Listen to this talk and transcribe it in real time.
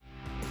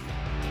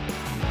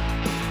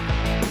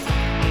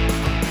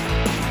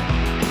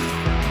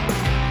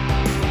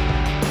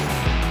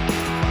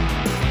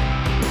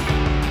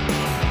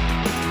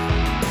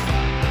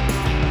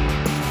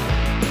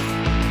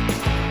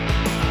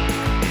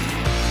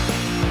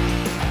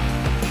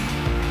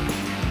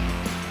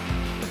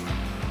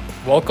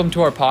Welcome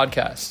to our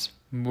podcast,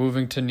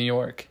 Moving to New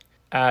York.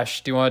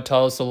 Ash, do you want to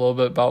tell us a little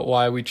bit about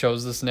why we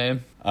chose this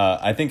name?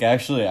 I think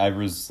actually I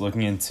was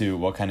looking into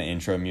what kind of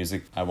intro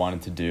music I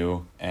wanted to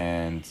do,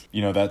 and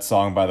that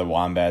song by the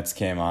Wombats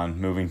came on,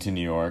 Moving to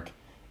New York,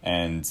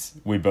 and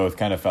we both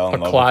kind of fell in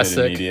love with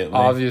it immediately.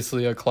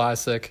 Obviously a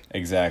classic.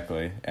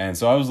 Exactly. And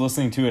so I was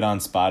listening to it on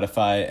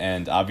Spotify,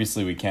 and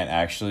obviously we can't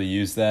actually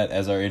use that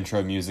as our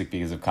intro music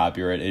because of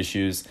copyright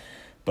issues,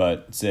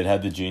 but Sid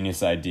had the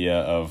genius idea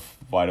of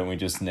why don't we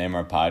just name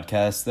our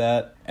podcast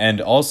that?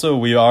 And also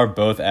we are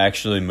both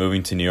actually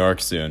moving to New York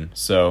soon,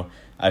 so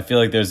I feel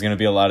like there's going to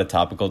be a lot of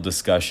topical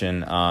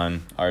discussion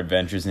on our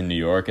adventures in New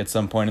York at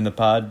some point in the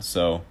pod,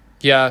 so...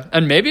 Yeah,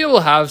 and maybe it will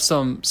have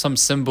some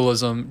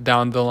symbolism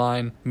down the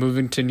line.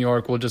 Moving to New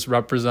York will just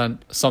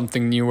represent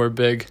something new or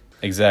big.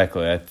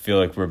 Exactly. I feel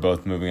like we're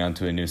both moving on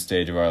to a new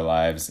stage of our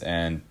lives,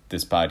 and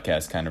this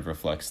podcast kind of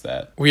reflects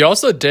that. We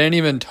also didn't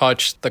even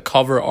touch the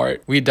cover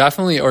art.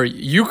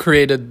 You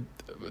created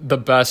the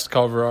best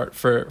cover art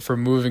for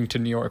Moving to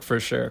New York for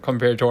sure,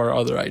 compared to our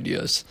other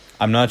ideas.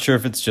 I'm not sure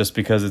if it's just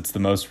because it's the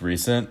most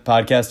recent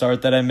podcast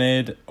art that I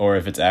made, or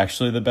if it's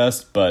actually the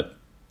best, but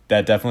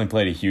that definitely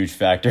played a huge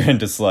factor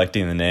into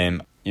selecting the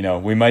name.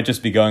 We might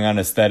just be going on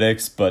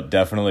aesthetics, but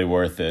definitely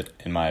worth it,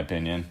 in my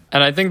opinion.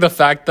 And I think the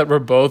fact that we're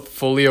both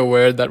fully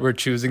aware that we're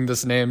choosing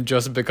this name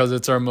just because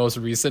it's our most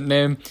recent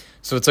name,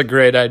 so it's a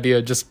great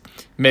idea, just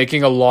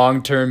making a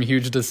long-term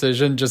huge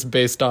decision just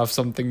based off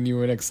something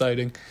new and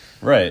exciting.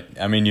 Right.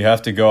 I mean, you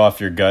have to go off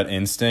your gut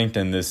instinct,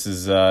 and this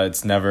is,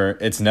 it's never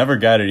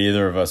guided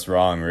either of us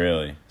wrong,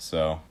 really,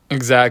 so.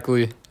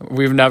 Exactly.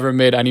 We've never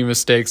made any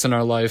mistakes in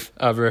our life,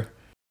 ever.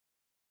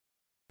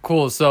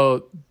 Cool,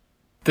 so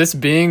this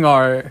being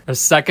our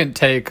second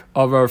take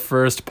of our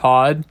first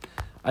pod,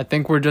 I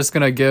think we're just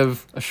going to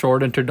give a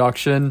short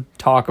introduction,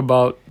 talk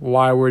about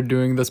why we're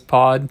doing this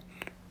pod,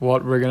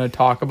 what we're going to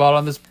talk about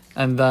on this,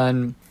 and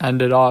then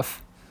end it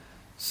off.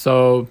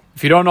 So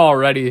if you don't know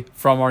already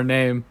from our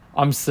name,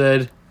 I'm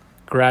Sid,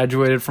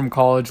 graduated from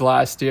college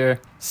last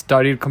year,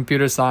 studied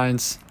computer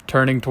science,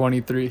 turning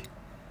 23.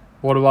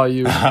 What about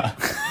you?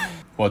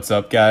 What's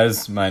up,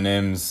 guys? My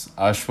name's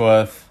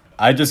Ashwath.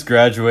 I just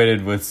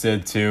graduated with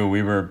Sid too.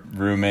 We were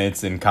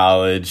roommates in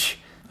college.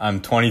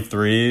 I'm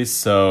 23,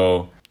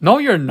 so... No,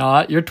 you're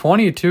not. You're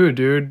 22,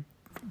 dude.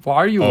 Why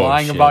are you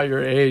lying about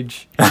your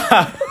age?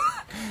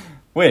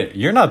 Wait,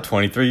 you're not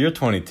 23. You're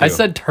 22. I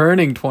said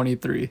turning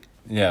 23.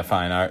 Yeah,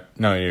 fine.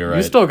 No, you're right.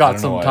 You still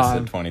got some time. time. I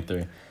said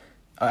 23.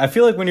 I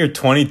feel like when you're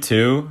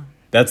 22,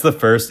 that's the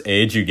first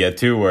age you get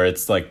to where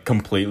it's like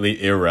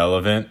completely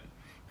irrelevant.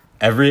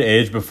 Every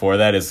age before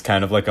that is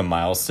kind of like a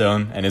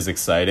milestone and is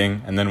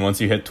exciting, and then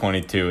once you hit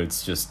 22,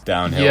 it's just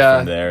downhill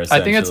from there. I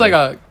think it's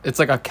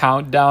like a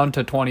countdown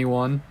to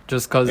 21,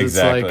 just because it's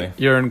like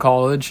you're in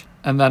college,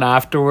 and then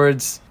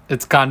afterwards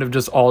it's kind of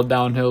just all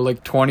downhill.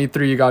 Like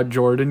 23, you got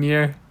Jordan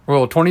year.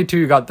 Well, 22,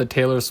 you got the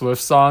Taylor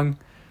Swift song.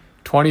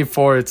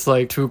 24, it's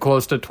like too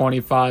close to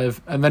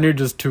 25, and then you're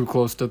just too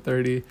close to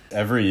 30.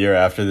 Every year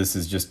after this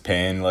is just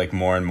pain, like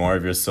more and more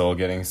of your soul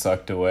getting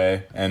sucked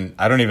away. And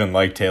I don't even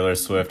like Taylor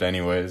Swift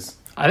anyways.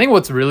 I think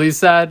what's really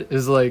sad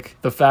is like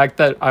the fact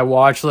that I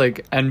watch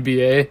like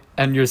NBA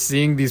and you're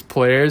seeing these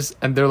players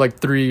and they're like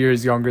 3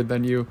 years younger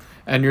than you,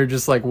 and you're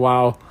just like,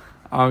 wow,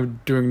 I'm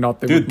doing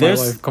nothing with my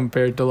life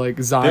compared to like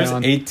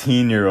Zion. There's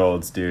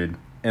 18-year-olds, dude,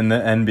 in the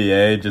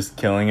NBA just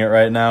killing it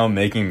right now,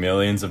 making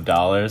millions of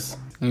dollars.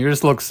 You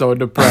just look so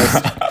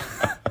depressed.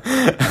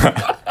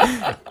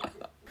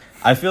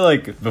 I feel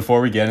like before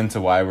we get into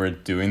why we're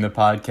doing the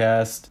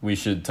podcast, we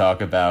should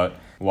talk about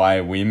why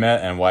we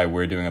met and why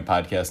we're doing a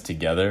podcast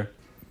together.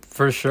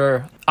 For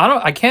sure.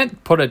 I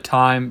can't put a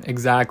time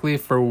exactly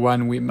for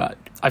when we met.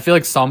 I feel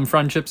like some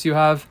friendships you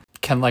have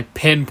can like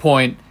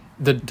pinpoint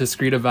the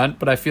discrete event,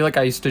 but I feel like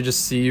I used to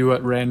just see you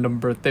at random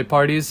birthday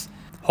parties.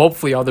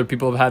 Hopefully other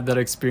people have had that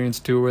experience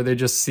too, where they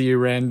just see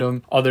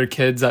random other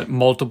kids at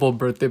multiple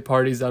birthday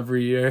parties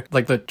every year,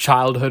 like the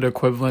childhood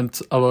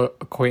equivalent of an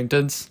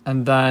acquaintance.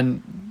 And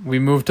then we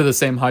moved to the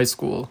same high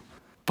school.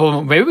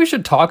 But maybe we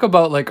should talk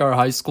about like our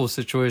high school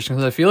situation,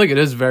 because I feel like it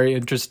is very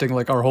interesting.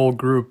 Like our whole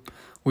group,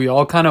 we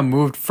all kind of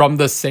moved from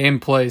the same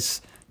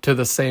place to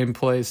the same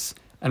place,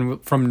 and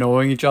from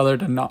knowing each other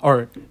to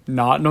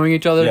not knowing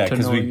each other. Yeah,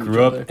 because we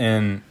grew up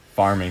in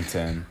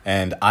Farmington,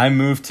 and I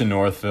moved to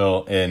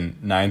Northville in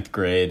 9th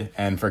grade,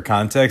 and for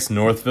context,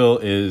 Northville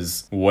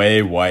is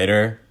way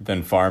whiter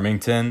than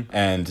Farmington,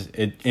 and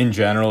in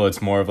general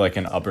it's more of like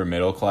an upper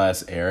middle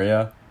class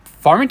area.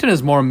 Farmington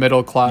is more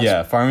middle class.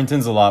 Yeah,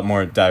 Farmington's a lot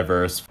more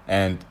diverse,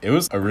 and it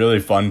was a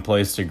really fun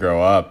place to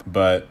grow up,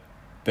 but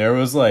there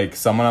was like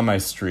someone on my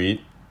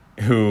street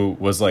who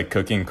was like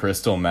cooking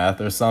crystal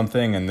meth or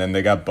something, and then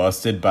they got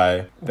busted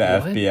by the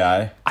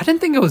FBI. I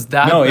didn't think it was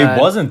that bad. It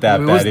wasn't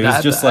that bad. It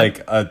was just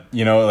like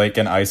like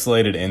an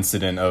isolated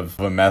incident of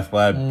a meth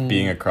lab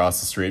being across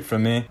the street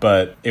from me.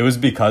 But it was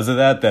because of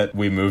that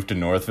we moved to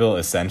Northville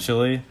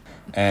essentially.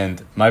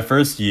 And my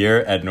first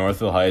year at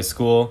Northville High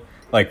School,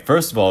 like,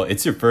 first of all,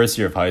 it's your first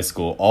year of high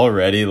school,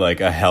 already like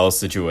a hell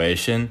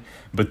situation.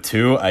 But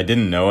two, I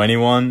didn't know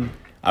anyone.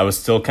 I was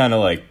still kind of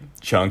like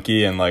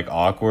chunky and like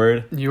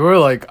awkward. You were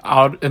like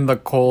out in the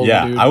cold,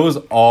 Yeah, dude. I was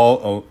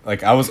all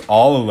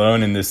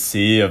alone in this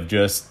sea of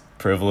just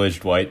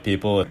privileged white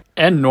people.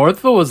 And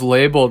Northville was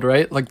labeled,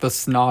 right? Like the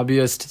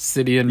snobbiest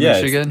city in Yeah,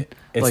 Michigan.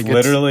 it's Like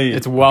literally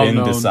it's well been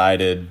known.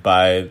 decided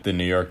by the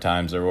New York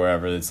Times or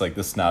wherever. It's like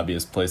the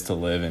snobbiest place to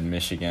live in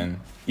Michigan.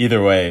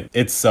 Either way,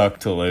 it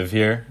sucked to live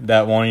here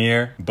that one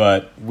year.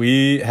 But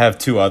we have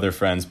two other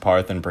friends,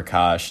 Parth and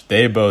Prakash.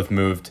 They both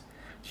moved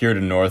here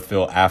to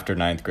Northville after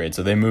 9th grade.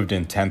 So they moved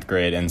in 10th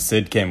grade, and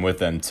Sid came with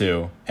them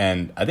too.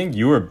 And I think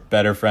you were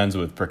better friends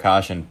with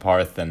Prakash and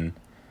Parth than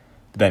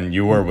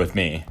you were with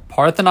me.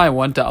 Parth and I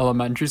went to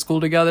elementary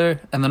school together,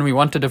 and then we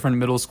went to different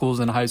middle schools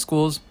and high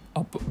schools,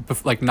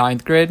 like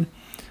 9th grade.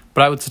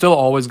 But I would still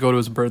always go to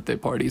his birthday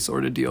party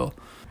sort of deal.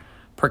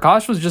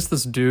 Prakash was just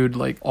this dude,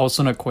 like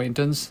also an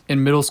acquaintance.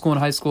 In middle school and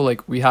high school,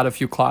 like we had a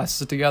few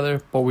classes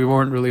together, but we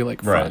weren't really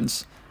like Right.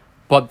 friends.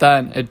 But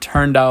then it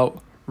turned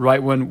out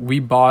right when we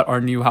bought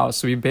our new house.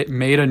 So we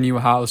made a new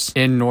house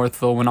in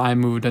Northville when I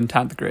moved in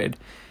 10th grade.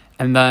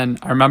 And then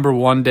I remember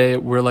one day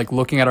we're like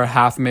looking at our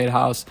half-made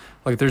house,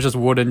 like there's just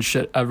wood and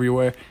shit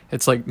everywhere.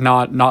 It's like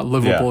not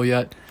livable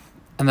yet.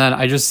 And then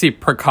I just see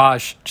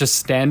Prakash just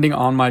standing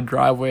on my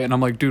driveway, and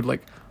I'm like, dude,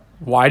 like,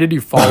 why did you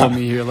follow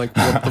me here? Like,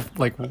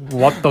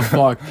 what the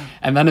fuck?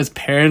 And then his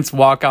parents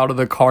walk out of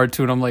the car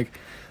too, and I'm like,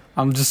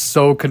 I'm just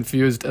so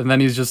confused. And then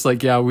he's just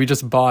like, yeah, we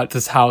just bought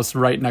this house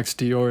right next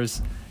to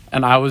yours.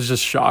 And I was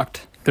just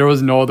shocked. There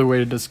was no other way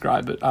to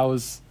describe it.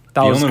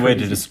 The only way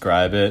to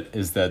describe it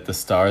is that the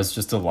stars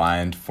just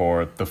aligned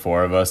for the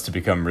four of us to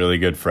become really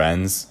good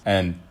friends.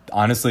 And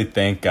honestly,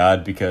 thank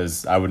God,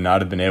 because I would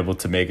not have been able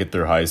to make it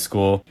through high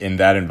school in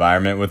that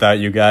environment without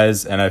you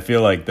guys. And I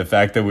feel like the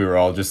fact that we were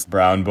all just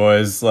brown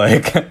boys,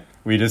 like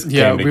we just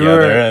came we together.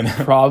 were And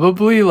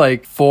probably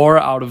like 4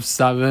 out of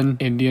 7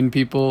 Indian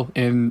people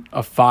in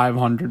a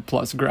 500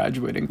 plus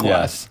graduating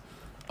class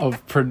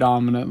of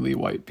predominantly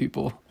white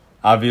people.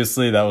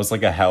 obviously that was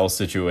like a hell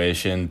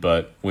situation,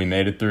 but we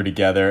made it through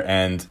together.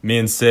 And me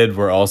and Sid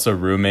were also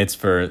roommates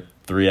for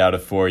 3 out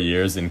of 4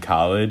 years in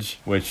college,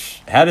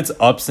 which had its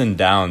ups and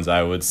downs,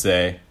 I would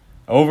say.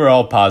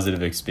 Overall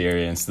positive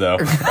experience, though.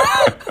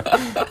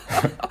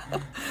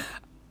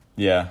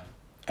 Yeah.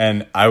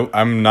 And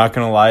I'm not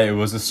going to lie, it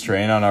was a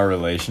strain on our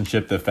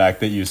relationship, the fact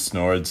that you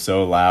snored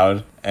so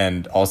loud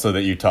and also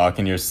that you talk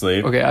in your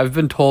sleep. Okay, I've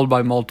been told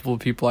by multiple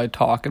people I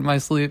talk in my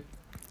sleep,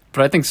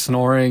 but I think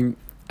snoring,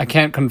 I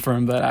can't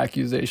confirm that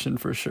accusation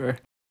for sure.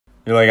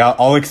 You're like,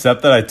 I'll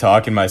accept that I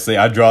talk in my sleep.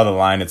 I draw the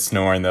line at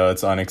snoring, though.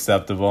 It's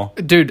unacceptable.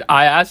 Dude,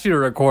 I asked you to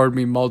record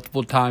me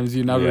multiple times.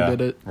 You never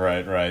did it.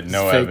 Right. It's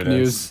No fake evidence.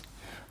 news.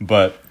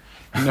 But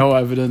No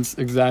evidence,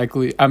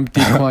 exactly.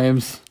 Empty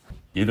claims.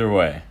 either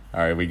way, all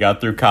right, we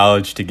got through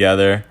college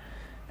together,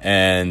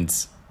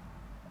 and,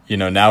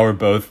 now we're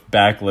both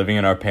back living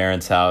in our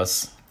parents'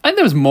 house. I think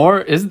there's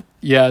more.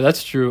 Yeah,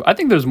 that's true. I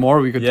think there's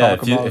more we could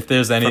talk about. If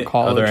there's any, for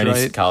college, are there any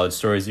right? college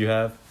stories you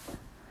have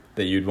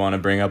that you'd want to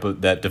bring up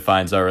that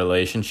defines our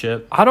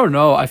relationship? I don't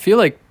know. I feel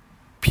like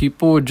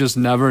people would just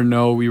never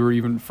know we were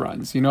even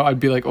friends. I'd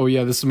be like, oh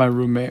yeah, this is my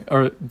roommate.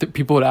 Or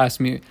people would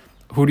ask me,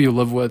 who do you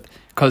live with?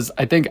 Because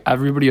I think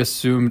everybody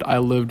assumed I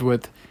lived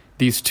with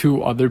these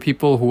 2 other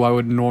people who I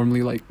would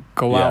normally like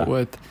go out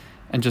with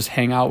and just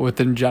hang out with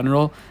in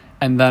general.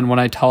 And then when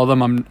I tell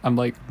them I'm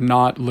like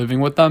not living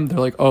with them, they're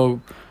like,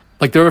 oh,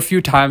 like there were a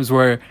few times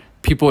where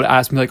people would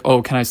ask me like,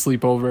 oh, can I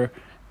sleep over?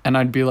 And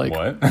I'd be like,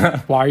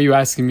 What? why are you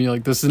asking me?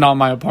 Like, this is not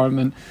my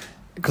apartment.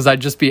 Because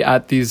I'd just be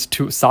at these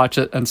 2,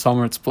 Sachet and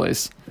Summert's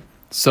place.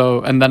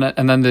 So, and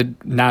then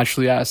they'd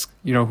naturally ask,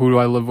 who do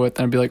I live with?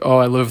 And I'd be like, oh,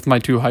 I live with my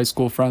 2 high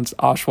school friends,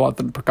 Ashwath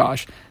and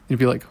Prakash. And you'd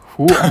be like,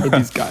 who are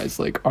these guys?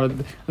 Like, are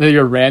they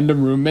your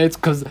random roommates?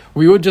 Because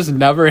we would just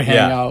never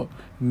hang out,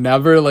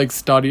 never like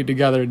study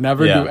together,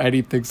 never do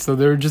anything. So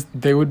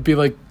they would be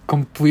like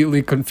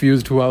completely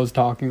confused who I was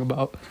talking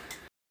about.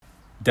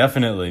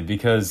 Definitely,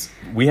 because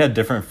we had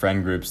different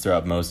friend groups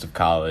throughout most of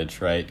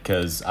college, right?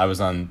 Because I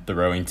was on the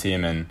rowing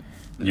team and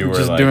you were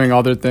just like, doing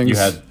other things. You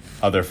had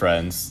other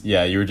friends.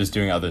 Yeah, you were just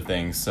doing other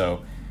things.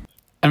 So,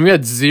 and we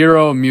had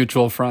 0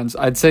 mutual friends.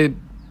 I'd say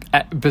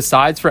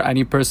besides for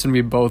any person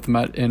we both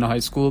met in high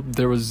school,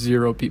 there was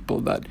 0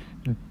 people that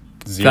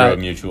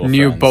mutual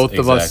knew friends. both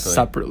of us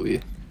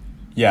separately.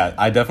 Yeah,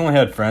 I definitely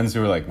had friends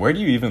who were like, where do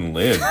you even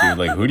live, dude?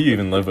 Like, who do you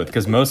even live with?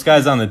 Because most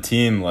guys on the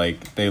team,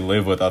 like, they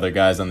live with other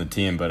guys on the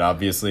team. But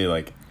obviously,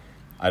 like,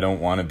 I don't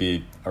want to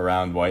be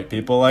around white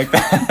people like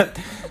that.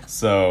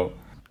 So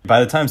by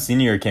the time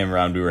senior year came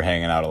around, we were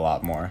hanging out a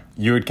lot more.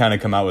 You would kind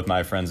of come out with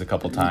my friends a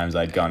couple times.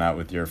 I'd gone out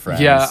with your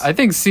friends. Yeah, I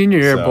think senior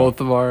year,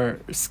 both of our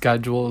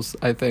schedules,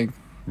 I think.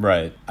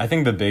 Right. I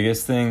think the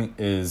biggest thing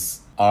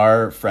is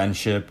our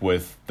friendship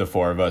with the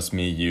 4 of us,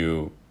 me,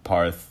 you,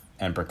 Parth,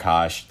 and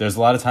Prakash. There's a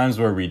lot of times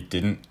where we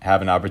didn't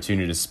have an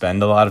opportunity to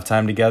spend a lot of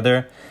time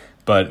together,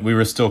 but we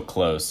were still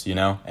close,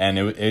 And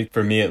it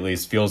for me at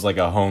least feels like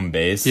a home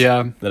base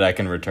that I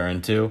can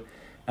return to.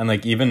 And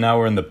like even now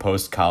we're in the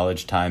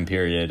post-college time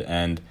period,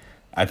 and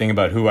I think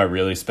about who I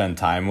really spend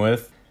time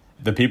with.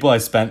 the people I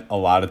spent a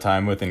lot of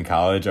time with in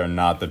college are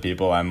not the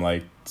people I'm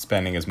like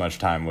spending as much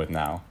time with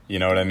now. You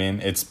know what I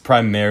mean? It's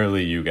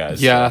primarily you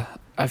guys. Yeah.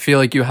 I feel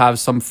like you have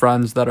some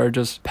friends that are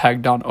just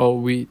pegged on, oh,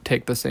 we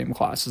take the same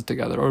classes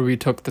together, or we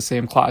took the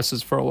same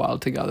classes for a while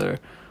together,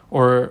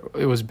 or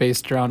it was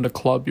based around a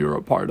club you were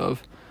a part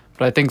of.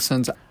 But I think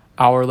since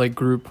our like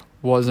group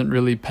wasn't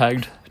really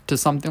pegged to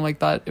something like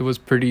that, it was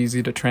pretty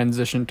easy to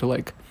transition to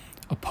like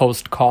a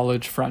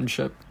post-college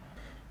friendship.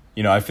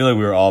 You know, I feel like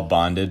we were all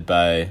bonded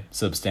by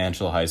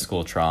substantial high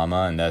school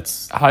trauma, and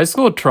that's... High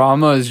school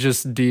trauma is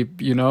just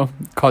deep, you know,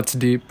 cuts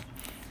deep.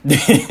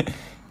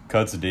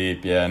 Cuts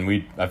deep, yeah,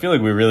 and I feel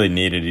like we really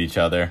needed each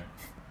other.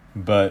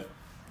 But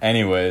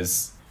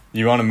anyways,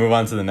 you want to move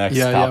on to the next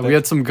topic? Yeah, we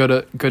had some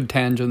good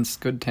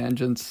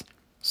tangents.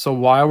 So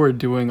why we're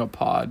doing a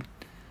pod.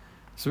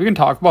 So we can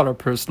talk about our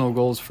personal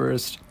goals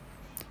first.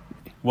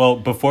 Well,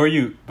 before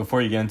you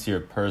get into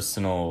your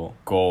personal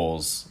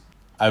goals,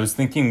 I was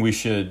thinking we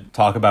should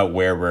talk about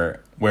where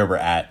we're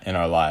at in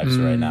our lives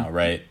right now,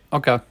 right?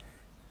 Okay.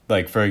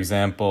 Like, for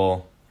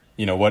example,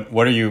 you know,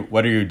 what are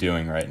you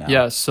doing right now?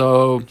 Yeah,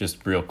 so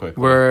just real quick.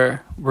 We're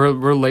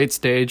late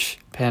stage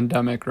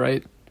pandemic,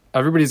 right?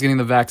 Everybody's getting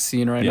the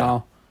vaccine right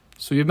now.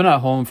 So we've been at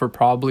home for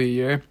probably a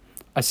year.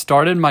 I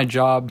started my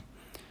job.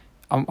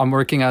 I'm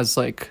working as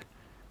like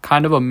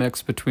kind of a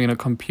mix between a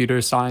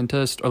computer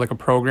scientist or like a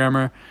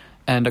programmer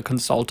and a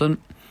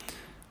consultant,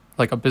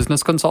 like a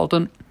business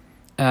consultant.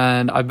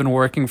 And I've been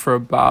working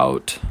for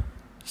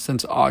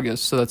since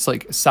August. So that's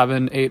like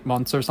 7-8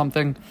 months or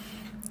something.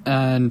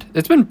 And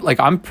it's been like,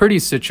 I'm pretty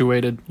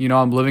situated. You know,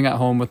 I'm living at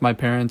home with my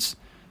parents,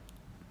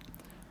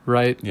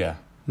 right? Yeah.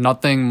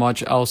 Nothing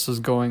much else is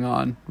going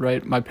on,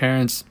 right? My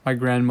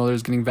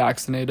grandmother's getting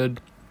vaccinated.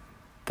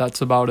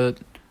 That's about it.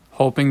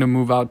 Hoping to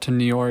move out to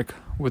New York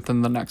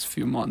within the next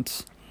few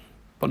months.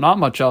 But not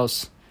much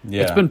else.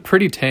 Yeah. It's been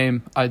pretty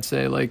tame, I'd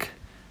say. Like,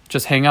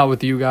 just hang out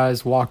with you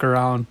guys, walk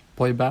around,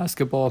 play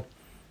basketball.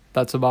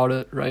 That's about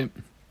it, right?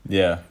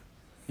 Yeah.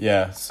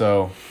 Yeah,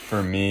 so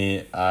for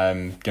me,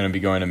 I'm going to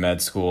be going to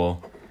med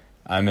school.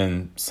 I'm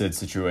in Sid's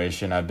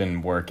situation. I've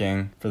been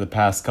working for the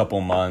past couple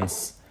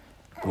months,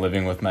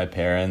 living with my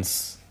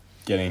parents,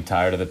 getting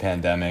tired of the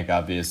pandemic,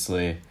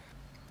 obviously.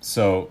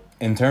 So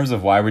in terms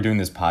of why we're doing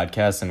this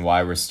podcast and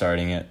why we're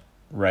starting it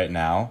right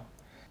now,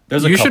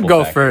 there's a couple You should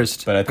go factors,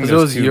 first, but I think because it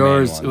was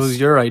yours. It It was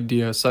your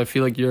idea, so I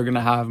feel like you're going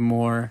to have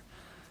more,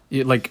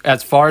 like,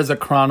 as far as a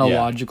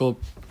chronological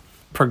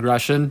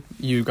progression,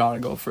 you got to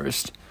go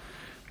first.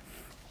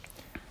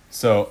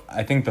 So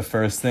I think the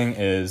first thing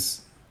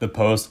is the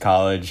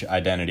post-college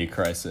identity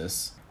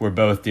crisis. We're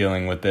both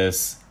dealing with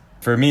this.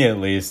 For me, at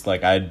least,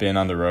 like, I'd been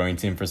on the rowing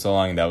team for so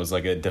long, that was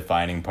like a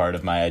defining part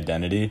of my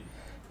identity.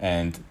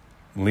 And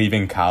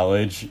leaving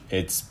college,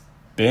 it's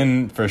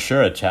been for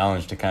sure a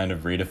challenge to kind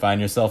of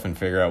redefine yourself and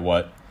figure out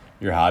what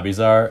your hobbies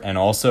are. And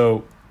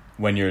also,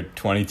 when you're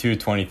 22,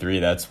 23,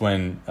 that's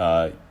when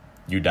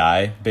you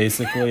die,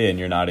 basically, and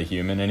you're not a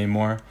human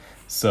anymore.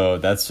 So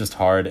that's just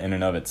hard in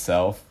and of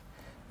itself.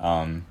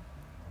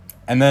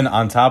 And then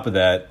on top of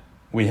that,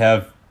 we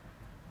have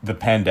the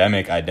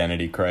pandemic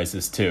identity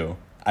crisis too.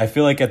 I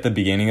feel like at the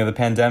beginning of the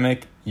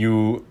pandemic,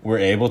 you were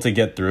able to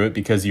get through it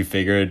because you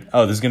figured,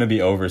 oh, this is going to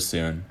be over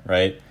soon,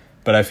 right?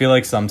 But I feel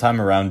like sometime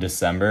around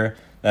December,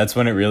 that's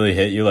when it really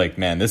hit you like,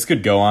 man, this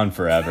could go on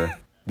forever.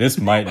 This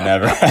might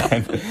never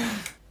end.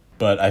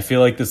 But I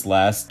feel like this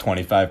last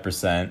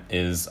 25%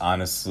 is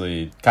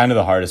honestly kind of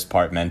the hardest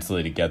part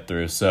mentally to get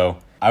through. So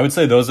I would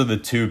say those are the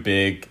two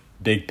big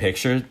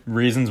picture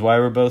reasons why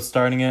we're both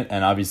starting it,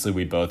 and obviously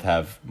we both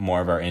have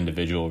more of our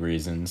individual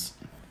reasons.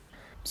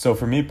 So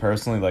for me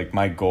personally, like,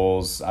 my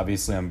goals,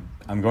 obviously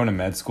I'm going to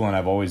med school, and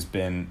I've always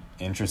been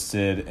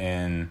interested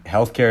in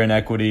healthcare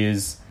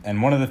inequities,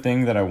 and one of the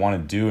things that I want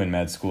to do in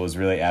med school is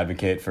really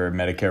advocate for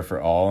Medicare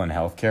for all and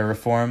healthcare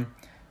reform,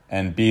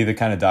 and be the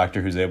kind of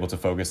doctor who's able to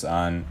focus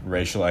on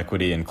racial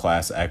equity and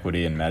class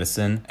equity in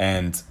medicine.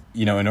 And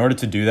you know, in order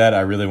to do that,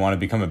 I really want to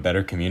become a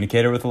better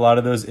communicator with a lot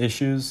of those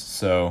issues.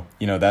 So,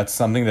 you know, that's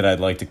something that I'd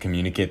like to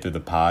communicate through the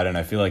pod. And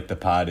I feel like the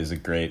pod is a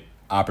great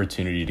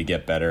opportunity to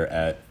get better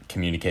at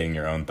communicating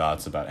your own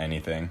thoughts about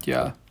anything.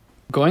 Yeah.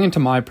 Going into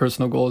my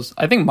personal goals,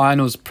 I think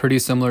mine was pretty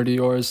similar to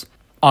yours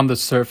on the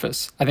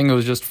surface. I think it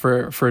was just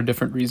for a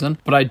different reason.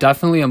 But I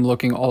definitely am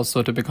looking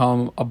also to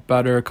become a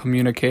better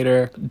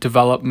communicator,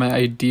 develop my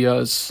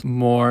ideas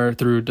more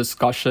through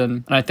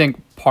discussion. And I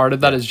think part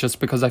of that is just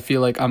because I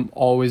feel like I'm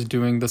always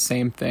doing the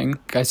same thing.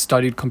 I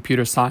studied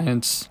computer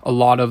science. A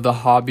lot of the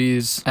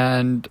hobbies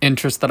and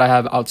interests that I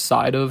have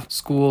outside of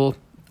school,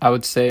 I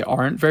would say,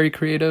 aren't very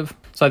creative.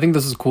 So I think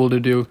this is cool to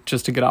do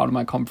just to get out of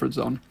my comfort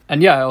zone.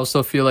 And yeah, I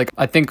also feel like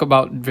I think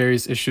about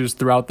various issues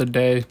throughout the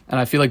day, and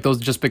I feel like those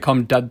just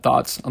become dead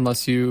thoughts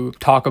unless you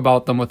talk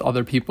about them with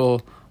other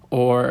people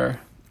or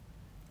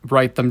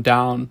write them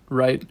down,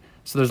 right?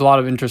 So there's a lot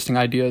of interesting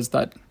ideas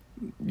that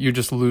you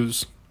just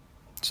lose.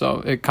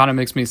 So it kind of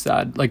makes me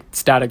sad, like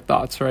static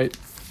thoughts, right?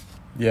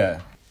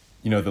 Yeah.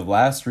 The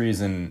last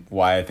reason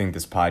why I think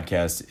this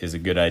podcast is a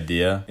good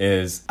idea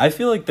is I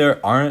feel like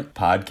there aren't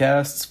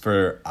podcasts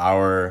for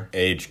our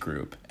age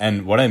group.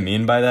 And what I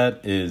mean by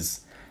that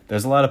is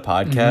there's a lot of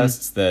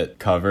podcasts that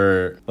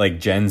cover like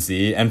Gen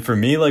Z. And for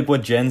me, like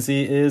what Gen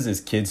Z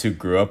is kids who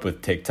grew up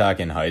with TikTok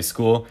in high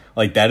school.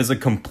 Like that is a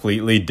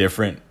completely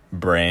different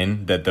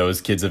brain that those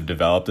kids have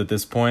developed at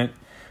this point.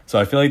 So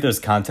I feel like there's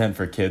content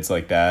for kids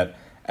like that.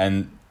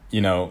 And,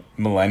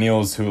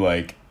 millennials who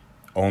like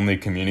only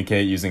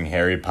communicate using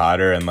Harry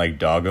Potter and like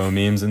doggo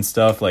memes and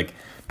stuff. Like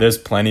there's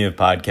plenty of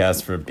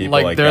podcasts for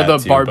people like they're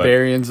that the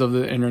barbarians of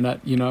the internet,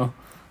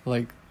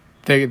 like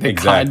they Exactly.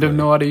 kind of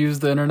know how to use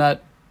the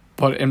internet,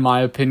 but in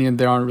my opinion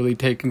they aren't really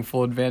taking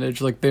full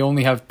advantage. Like they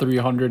only have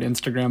 300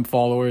 Instagram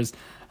followers.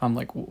 I'm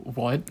like,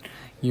 what?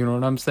 You know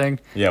what I'm saying?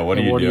 Yeah, what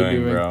are you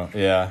doing, bro?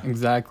 Yeah,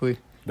 exactly.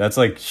 that's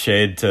like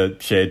shade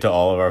to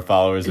all of our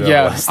followers who have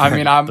Yeah, less I than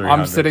mean, I'm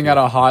 300 sitting at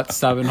a hot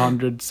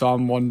 700, so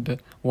I'm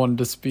one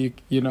to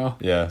speak.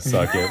 Yeah,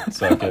 suck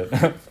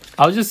it.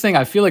 I was just saying,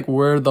 I feel like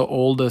we're the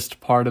oldest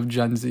part of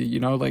Gen Z.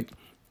 Like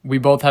we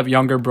both have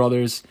younger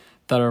brothers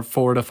that are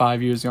 4 to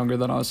 5 years younger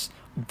than us.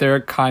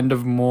 They're kind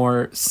of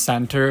more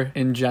center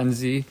in Gen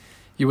Z.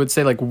 You would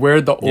say like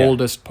we're the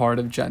oldest part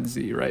of Gen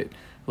Z, right?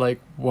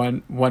 Like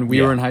when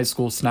we were in high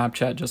school,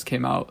 Snapchat just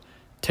came out,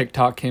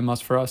 TikTok came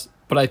us for us.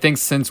 But I think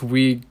since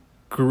we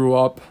grew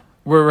up,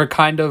 we're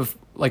kind of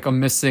like a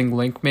missing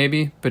link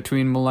maybe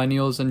between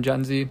millennials and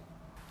Gen Z.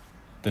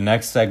 The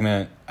next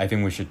segment, I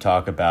think we should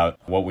talk about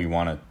what we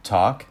want to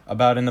talk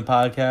about in the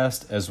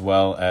podcast, as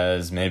well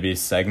as maybe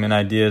segment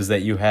ideas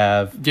that you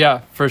have.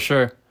 Yeah, for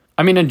sure.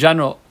 I mean, in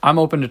general, I'm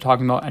open to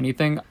talking about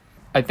anything.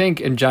 I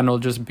think in general,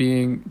 just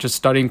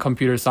studying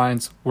computer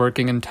science,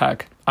 working in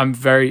tech, I'm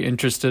very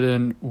interested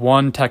in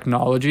one,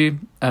 technology,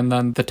 and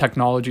then the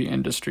technology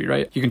industry,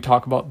 right? You can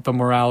talk about the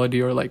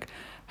morality or like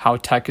how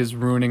tech is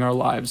ruining our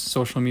lives,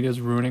 social media is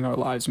ruining our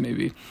lives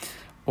maybe,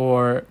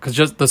 or because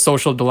just the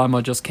social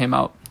dilemma just came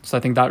out. So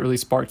I think that really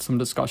sparked some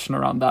discussion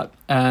around that.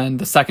 And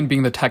the second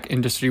being the tech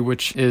industry,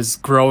 which is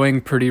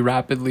growing pretty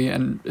rapidly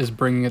and is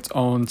bringing its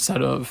own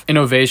set of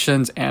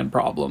innovations and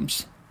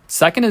problems.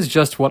 Second is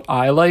just what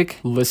I like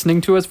listening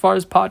to as far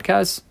as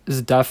podcasts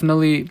is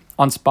definitely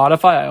on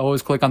Spotify. I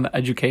always click on the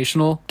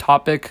educational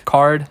topic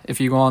card if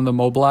you go on the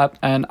mobile app.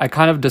 And I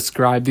kind of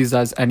describe these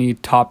as any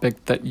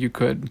topic that you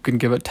can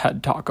give a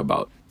TED talk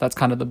about. That's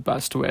kind of the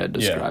best way I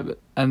describe it.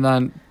 And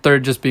then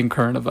third, just being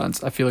current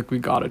events. I feel like we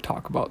got to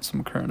talk about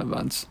some current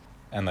events.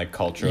 And like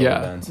cultural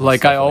events.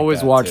 Like I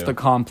always watch the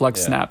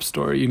Complex Snap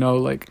story,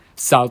 like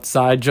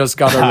Southside just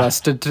got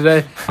arrested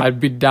today. I'd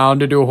be down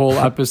to do a whole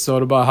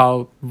episode about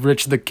how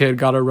Rich the Kid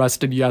got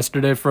arrested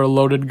yesterday for a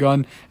loaded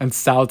gun and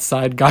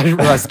Southside got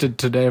arrested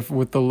today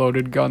with the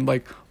loaded gun.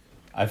 Like,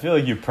 I feel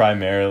like you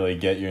primarily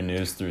get your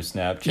news through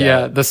Snapchat.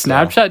 Yeah, the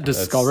Snapchat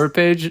Discover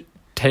page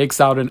takes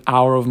out an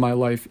hour of my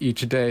life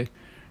each day.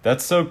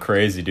 That's so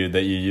crazy, dude,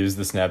 that you use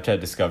the Snapchat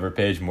Discover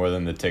page more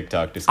than the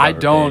TikTok Discover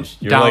page.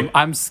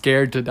 I'm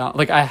scared to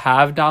I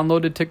have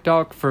downloaded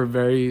TikTok for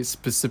very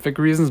specific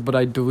reasons, but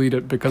I delete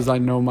it because I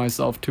know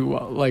myself too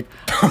well. Like,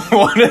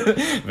 what?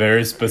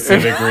 Very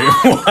specific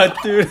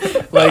what,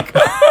 dude? Like,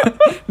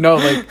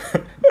 no,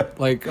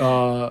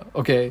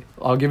 okay,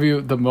 I'll give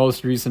you the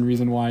most recent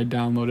reason why I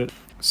downloaded it.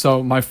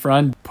 So my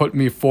friend put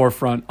me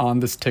forefront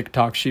on this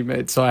TikTok she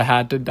made, so I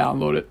had to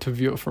download it to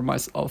view it for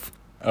myself.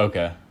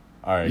 Okay.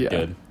 All right,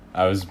 good.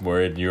 I was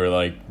worried you were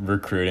like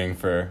recruiting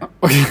for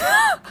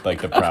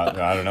like the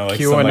I don't know, like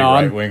some like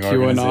right-wing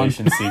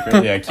organization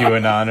secret. Yeah,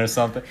 QAnon or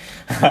something.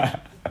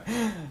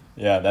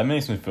 Yeah, that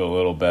makes me feel a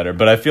little better.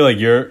 But I feel like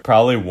you're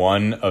probably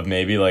one of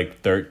maybe like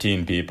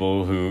 13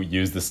 people who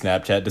use the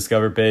Snapchat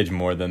Discover page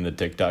more than the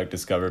TikTok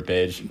Discover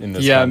page in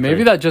this country.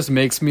 Maybe that just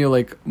makes me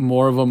like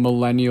more of a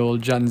millennial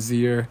Gen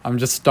Zer. I'm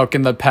just stuck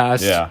in the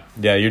past. Yeah,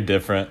 you're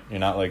different. You're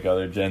not like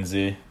other Gen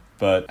Z.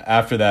 But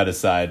after that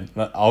aside,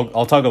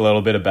 I'll talk a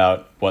little bit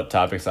about what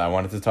topics I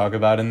wanted to talk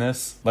about in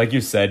this. Like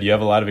you said, you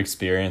have a lot of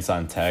experience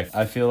on tech,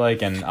 I feel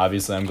like, and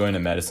obviously I'm going to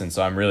medicine,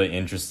 so I'm really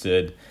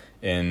interested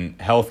in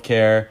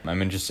healthcare.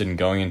 I'm interested in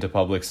going into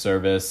public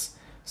service.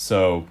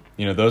 So,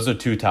 those are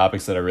two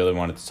topics that I really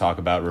wanted to talk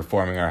about,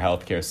 reforming our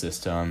healthcare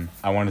system.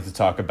 I wanted to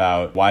talk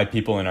about why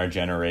people in our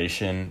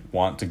generation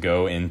want to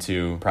go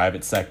into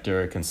private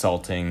sector,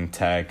 consulting,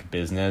 tech,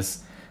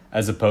 business,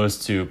 as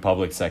opposed to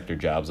public sector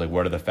jobs. Like,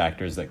 what are the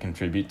factors that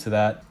contribute to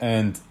that?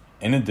 And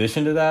in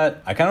addition to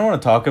that, I kind of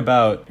want to talk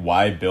about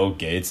why Bill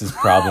Gates is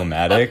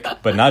problematic,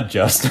 but not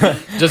just...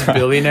 just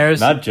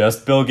billionaires? Not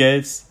just Bill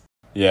Gates.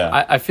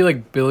 Yeah. I feel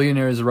like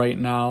billionaires right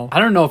now, I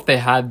don't know if they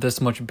had this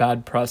much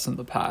bad press in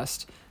the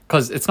past.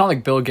 Because it's not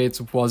like Bill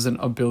Gates wasn't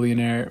a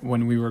billionaire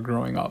when we were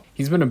growing up.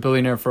 He's been a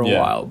billionaire for a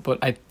while, but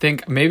I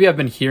think maybe I've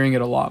been hearing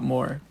it a lot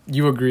more.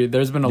 You agree,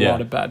 there's been a lot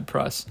of bad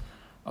press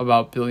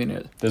about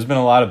billionaires. There's been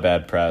a lot of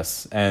bad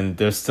press, and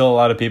there's still a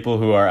lot of people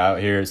who are out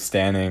here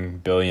standing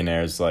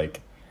billionaires.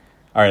 Like,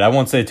 All right, I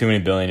won't say too many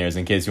billionaires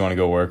in case you want to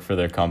go work for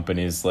their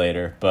companies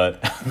later,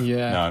 but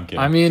Yeah. no, I'm kidding.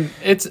 I mean,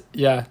 it's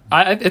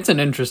it's an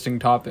interesting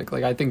topic.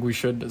 Like I think we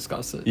should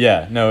discuss it.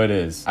 Yeah, no, it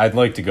is. I'd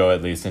like to go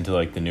at least into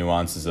like the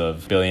nuances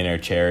of billionaire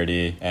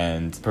charity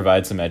and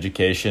provide some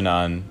education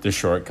on the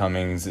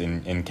shortcomings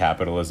in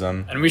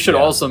capitalism. And we should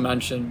Yeah. also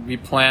mention we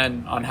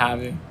plan on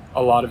having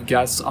a lot of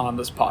guests on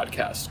this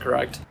podcast,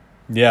 correct?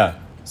 Yeah.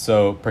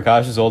 So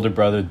Prakash's older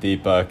brother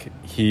Deepak,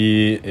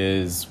 he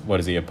is, what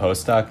is he, a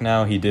postdoc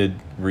now? He did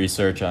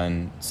research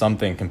on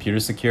something, computer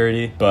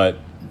security, but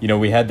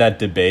we had that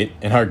debate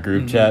in our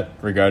group chat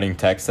regarding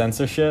tech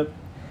censorship,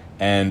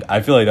 and I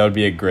feel like that would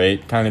be a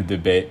great kind of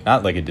debate,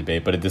 not like a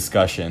debate, but a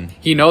discussion.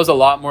 He knows a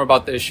lot more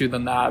about the issue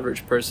than the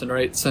average person,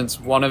 right? Since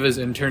one of his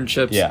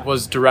internships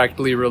was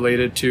directly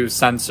related to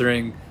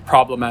censoring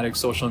problematic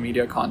social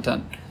media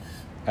content.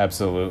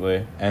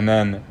 Absolutely. And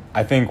then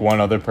I think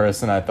one other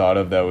person I thought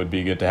of that would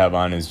be good to have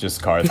on is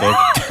just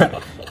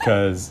Karthik.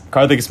 Because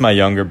Karthik is my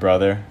younger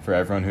brother, for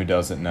everyone who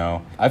doesn't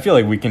know. I feel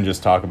like we can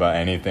just talk about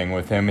anything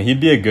with him. He'd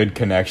be a good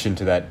connection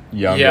to that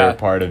younger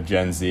part of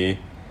Gen Z.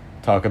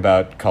 Talk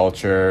about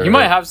culture. You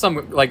might have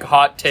some like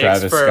hot takes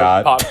Travis for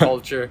Scott. pop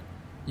culture.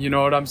 You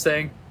know what I'm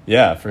saying?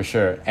 Yeah, for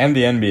sure. And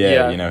the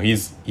NBA. Yeah.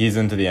 He's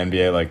into the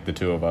NBA like the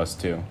two of us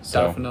too.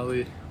 So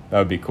Definitely. that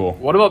would be cool.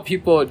 What about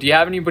people? Do you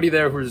have anybody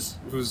there who's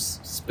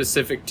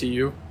specific to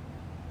you?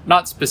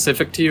 Not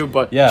specific to you,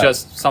 but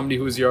just somebody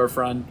who's your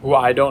friend who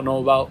I don't know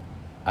about.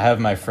 I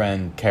have my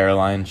friend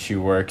Caroline. She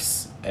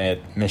works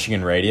at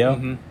Michigan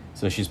Radio.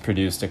 So she's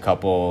produced a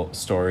couple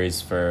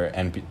stories for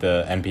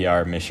the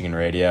NPR Michigan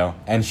Radio.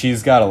 And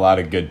she's got a lot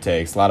of good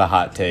takes, a lot of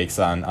hot takes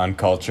on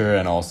culture.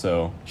 And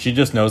also, she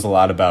just knows a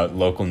lot about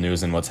local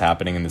news and what's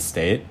happening in the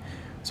state.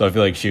 So I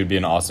feel like she would be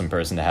an awesome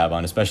person to have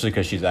on, especially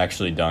because she's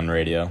actually done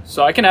radio.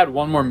 So I can add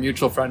one more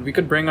mutual friend. We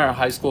could bring our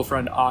high school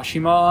friend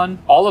Ashima on.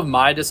 All of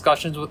my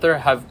discussions with her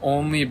have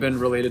only been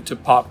related to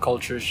pop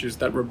culture issues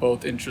that we're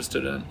both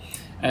interested in.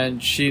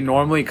 And she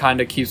normally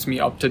kind of keeps me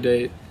up to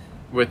date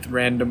with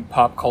random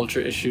pop culture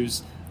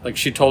issues. Like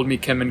she told me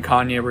Kim and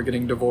Kanye were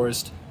getting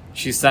divorced.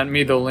 She sent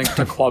me the link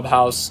to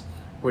Clubhouse,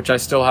 which I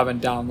still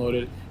haven't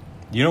downloaded.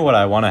 You know what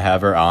I want to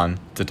have her on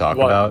to talk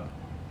about?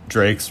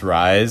 Drake's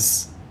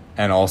rise.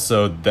 And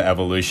also the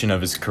evolution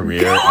of his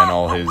career and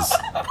all his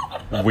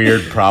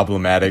weird,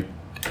 problematic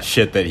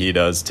shit that he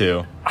does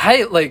too.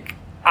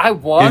 I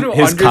want to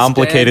his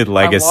complicated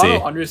legacy. I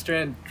want to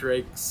understand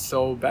Drake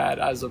so bad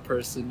as a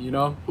person.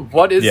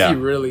 What is he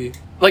really?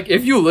 Like,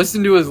 if you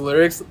listen to his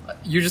lyrics,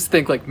 you just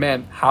think like,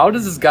 man, how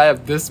does this guy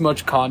have this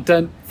much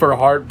content for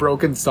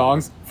heartbroken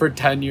songs for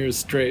 10 years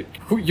straight?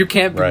 You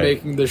can't be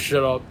making this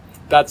shit up.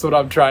 That's what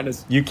I'm trying to.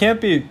 You can't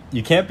be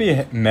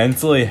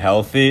mentally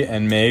healthy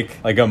and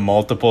make like a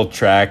multiple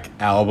track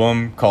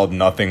album called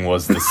Nothing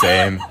Was the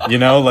Same.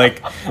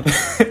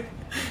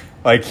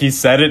 Like he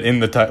said it in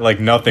the title,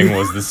 like nothing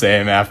was the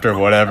same after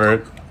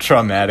whatever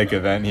traumatic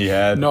event he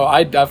had. No,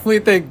 I definitely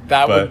think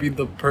that would be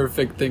the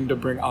perfect thing to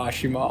bring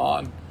Ashima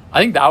on.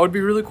 I think that would be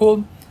really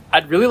cool.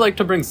 I'd really like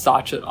to bring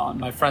Sachit on,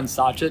 my friend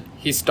Sachit.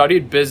 He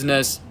studied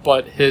business,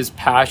 but his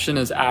passion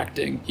is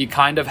acting. He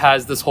kind of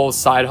has this whole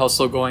side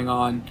hustle going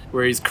on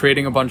where he's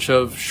creating a bunch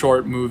of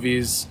short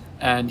movies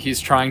and he's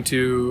trying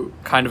to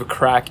kind of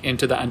crack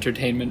into the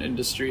entertainment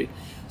industry.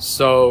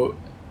 So,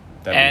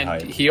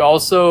 and he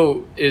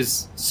also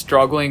is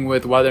struggling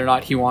with whether or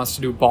not he wants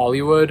to do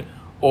Bollywood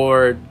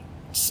or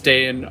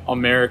stay in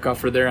America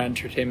for their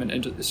entertainment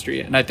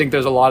industry. And I think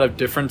there's a lot of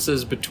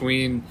differences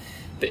between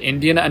the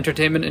Indian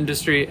entertainment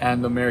industry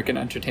and the American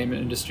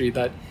entertainment industry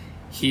that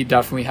he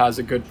definitely has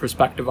a good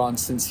perspective on,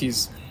 since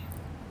he's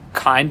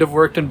kind of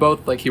worked in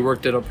both. Like he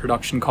worked at a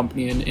production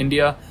company in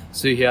India,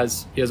 so he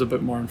has a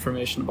bit more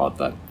information about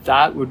that.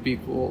 That would be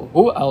cool.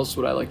 Who else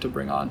would I like to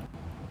bring on?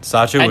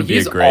 Sachit would be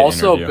a great interview.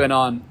 He's also interview. been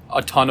on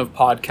a ton of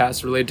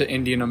podcasts related to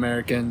Indian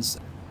Americans.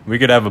 We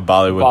could have a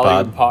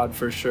Bollywood pod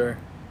for sure.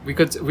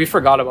 We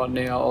forgot about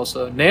Neha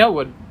also.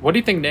 What do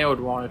you think Neha would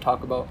want to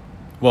talk about?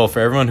 Well,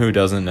 for everyone who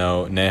doesn't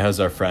know, Neha's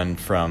our friend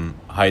from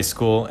high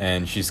school,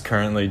 and she's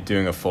currently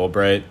doing a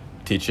Fulbright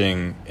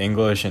teaching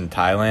English in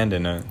Thailand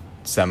in a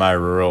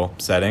semi-rural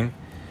setting.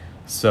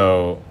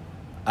 So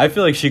I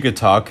feel like she could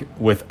talk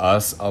with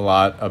us a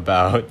lot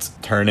about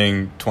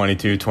turning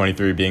 22,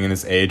 23, being in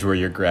this age where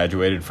you're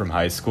graduated from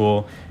high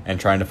school and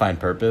trying to find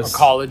purpose. Or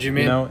college, you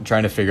mean?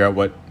 Trying to figure out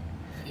what...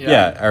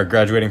 or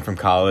graduating from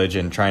college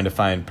and trying to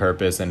find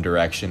purpose and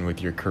direction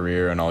with your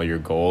career and all your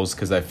goals,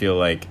 because I feel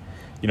like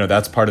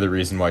that's part of the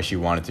reason why she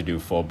wanted to do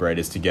Fulbright,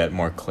 is to get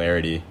more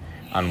clarity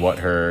on what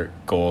her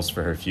goals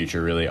for her future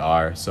really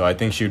are. So I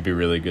think she would be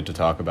really good to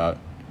talk about.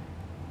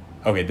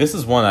 Okay, this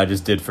is one I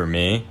just did for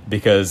me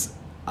because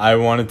I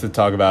wanted to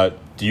talk about,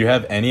 do you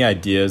have any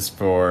ideas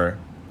for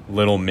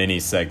little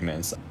mini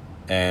segments?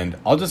 And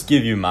I'll just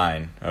give you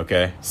mine,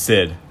 okay?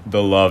 Sid,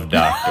 the love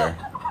doctor,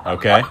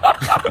 okay?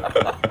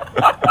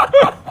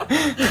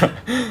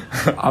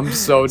 I'm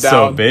so down.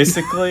 So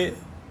basically...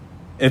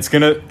 It's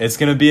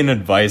gonna be an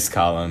advice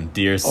column,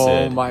 dear Sid.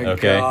 Oh my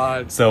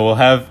God. So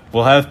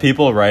we'll have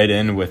people write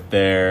in with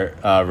their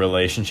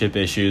relationship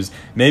issues.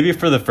 Maybe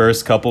for the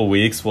first couple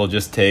weeks, we'll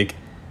just take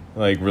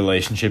like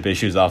relationship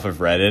issues off of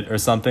Reddit or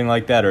something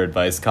like that, or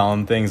advice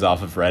column things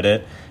off of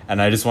Reddit.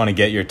 And I just want to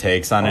get your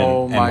takes on it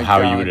and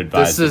how you would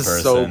advise the person. This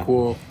is so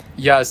cool.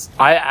 Yes,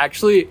 I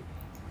actually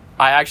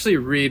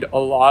read a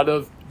lot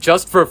of,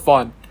 just for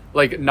fun.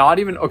 Like, not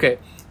even, okay,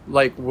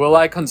 like, will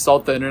I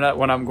consult the internet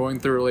when I'm going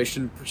through a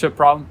relationship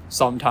problem?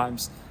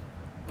 Sometimes.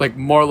 Like,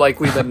 more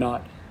likely than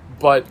not.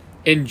 But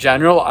in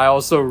general, I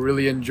also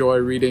really enjoy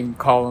reading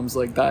columns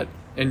like that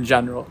in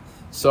general.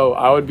 So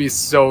I would be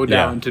so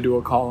down to do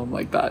a column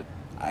like that.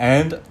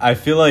 And I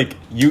feel like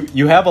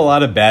you have a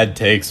lot of bad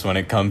takes when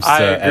it comes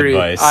to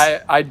advice.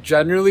 I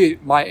generally,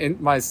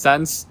 my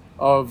sense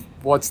of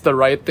what's the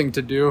right thing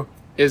to do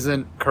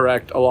isn't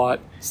correct a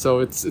lot. So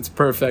it's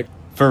perfect.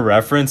 For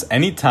reference,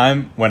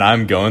 anytime when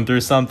I'm going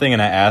through something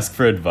and I ask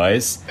for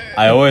advice,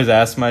 I always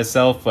ask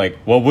myself, like,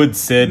 what would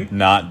Sid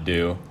not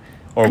do?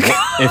 Or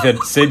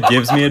if Sid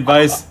gives me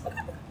advice,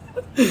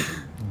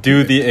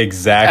 do the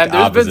exact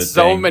opposite been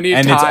so thing. Many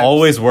and times, it's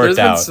always worked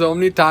out. There's been so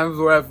many times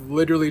where I've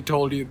literally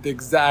told you the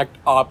exact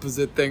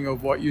opposite thing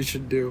of what you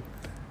should do.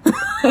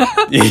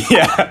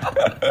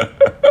 Yeah.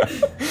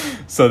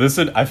 So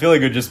I feel like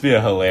it would just be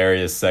a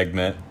hilarious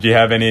segment. Do you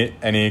have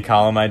any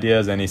column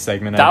ideas, any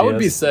segment ideas? That would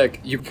be sick.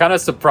 You kind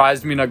of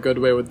surprised me in a good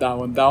way with that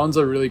one. That one's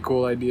a really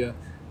cool idea.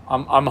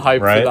 I'm hyped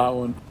for that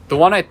one. The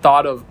one I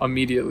thought of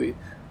immediately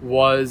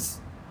was,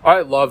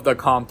 I love the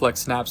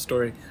complex Snap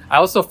story. I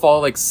also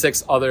follow like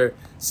 6 other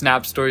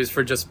Snap stories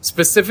for just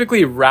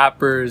specifically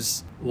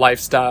rappers'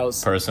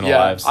 lifestyles. Personal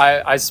lives.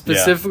 I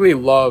specifically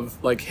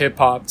love like hip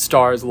hop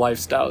stars'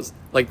 lifestyles.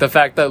 Like the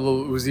fact that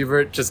Lil Uzi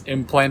Vert just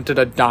implanted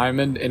a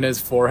diamond in his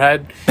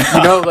forehead.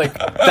 You know, like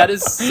that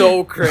is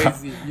so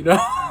crazy, you know?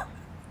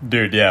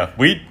 Dude, yeah.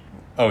 We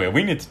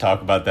need to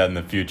talk about that in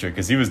the future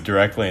because he was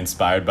directly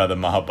inspired by the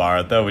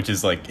Mahabharata, which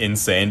is like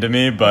insane to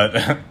me,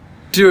 but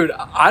dude,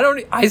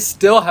 I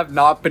still have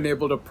not been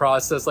able to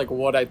process like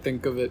what I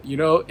think of it. You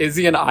know, is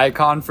he an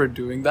icon for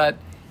doing that?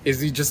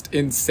 Is he just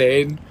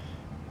insane?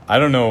 I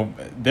don't know.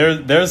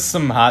 There's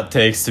some hot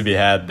takes to be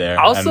had there,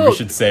 also, and we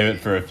should save it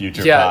for a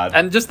future pod. Yeah,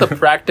 and just the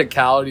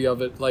practicality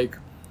of it. Like,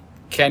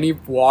 can he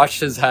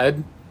wash his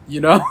head?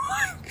 You know?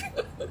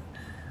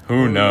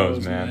 Who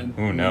knows, man?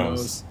 Who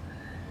knows?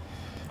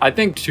 I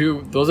think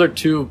those are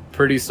 2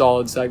 pretty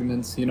solid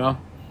segments, you know?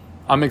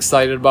 I'm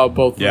excited about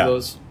both of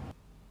those.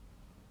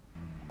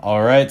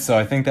 All right, so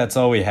I think that's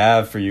all we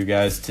have for you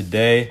guys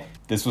today.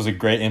 This was a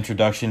great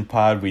introduction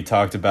pod. We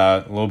talked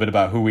about a little bit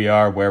about who we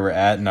are, where we're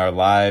at in our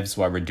lives,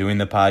 why we're doing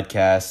the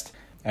podcast,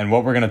 and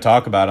what we're going to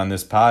talk about on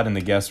this pod and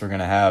the guests we're going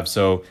to have.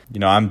 So,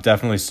 you know, I'm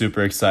definitely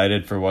super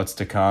excited for what's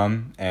to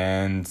come,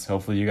 and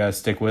hopefully you guys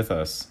stick with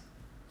us.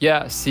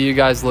 Yeah, see you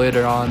guys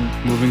later on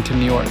Moving to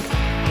New York.